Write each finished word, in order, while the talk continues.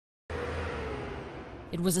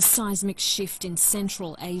It was a seismic shift in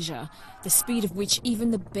Central Asia, the speed of which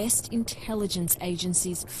even the best intelligence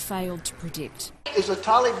agencies failed to predict. Is a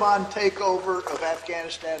Taliban takeover of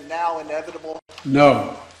Afghanistan now inevitable?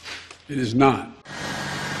 No, it is not.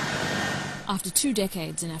 After 2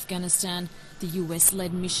 decades in Afghanistan, the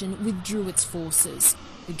US-led mission withdrew its forces.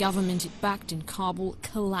 The government it backed in Kabul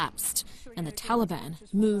collapsed, and the Taliban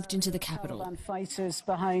moved into the capital. Fighters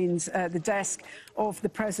behind the desk of the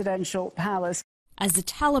presidential palace. As the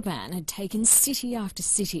Taliban had taken city after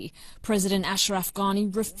city, President Ashraf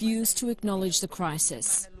Ghani refused to acknowledge the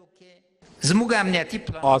crisis.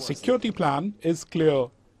 Our security plan is clear.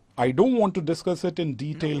 I don't want to discuss it in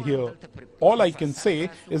detail here. All I can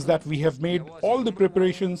say is that we have made all the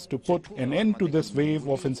preparations to put an end to this wave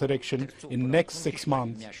of insurrection in next 6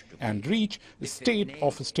 months and reach a state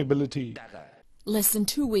of stability. Less than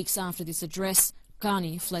 2 weeks after this address,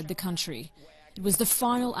 Ghani fled the country. It was the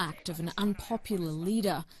final act of an unpopular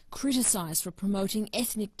leader criticised for promoting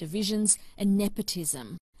ethnic divisions and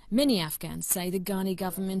nepotism. Many Afghans say the Ghani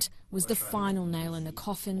government was the final nail in the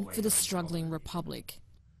coffin for the struggling republic.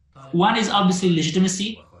 One is obviously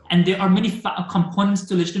legitimacy, and there are many components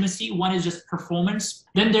to legitimacy. One is just performance.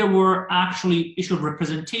 Then there were actually issue of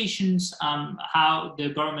representations, how the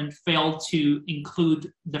government failed to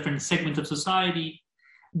include different segments of society.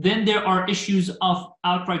 Then there are issues of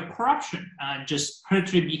outright corruption, just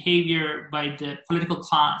predatory behavior by the political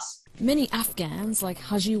class. Many Afghans, like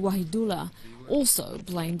Haji Wahidullah, also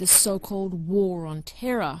blamed the so-called war on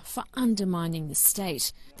terror for undermining the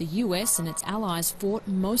state. The US and its allies fought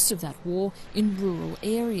most of that war in rural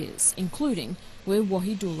areas, including where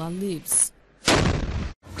Wahidullah lives.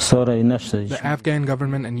 The Afghan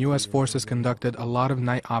government and US forces conducted a lot of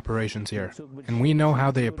night operations here, and we know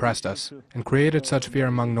how they oppressed us and created such fear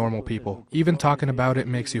among normal people. Even talking about it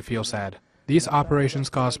makes you feel sad. These operations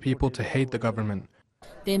cause people to hate the government.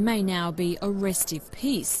 There may now be a restive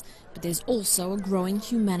peace, but there's also a growing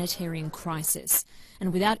humanitarian crisis.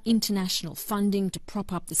 And without international funding to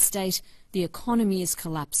prop up the state, the economy is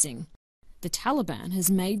collapsing. The Taliban has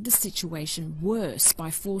made the situation worse by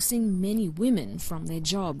forcing many women from their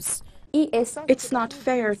jobs. It's not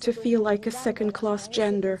fair to feel like a second-class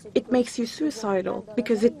gender. It makes you suicidal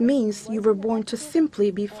because it means you were born to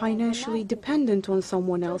simply be financially dependent on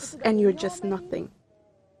someone else and you're just nothing.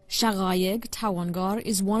 Shagayeg Tawangar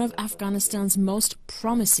is one of Afghanistan's most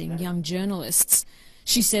promising young journalists.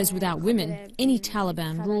 She says without women, any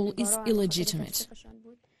Taliban rule is illegitimate.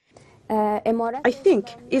 I think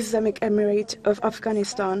Islamic Emirate of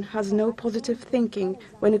Afghanistan has no positive thinking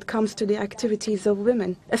when it comes to the activities of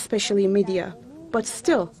women, especially media. But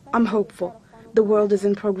still, I'm hopeful. The world is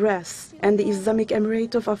in progress, and the Islamic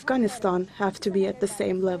Emirate of Afghanistan have to be at the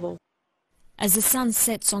same level. As the sun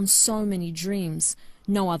sets on so many dreams,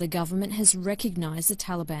 no other government has recognized the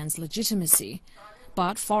Taliban's legitimacy.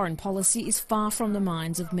 But foreign policy is far from the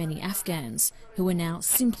minds of many Afghans, who are now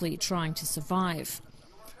simply trying to survive.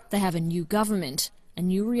 They have a new government, a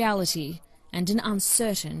new reality, and an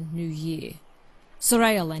uncertain new year.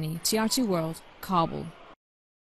 Soraya Leni, TRT World, Kabul.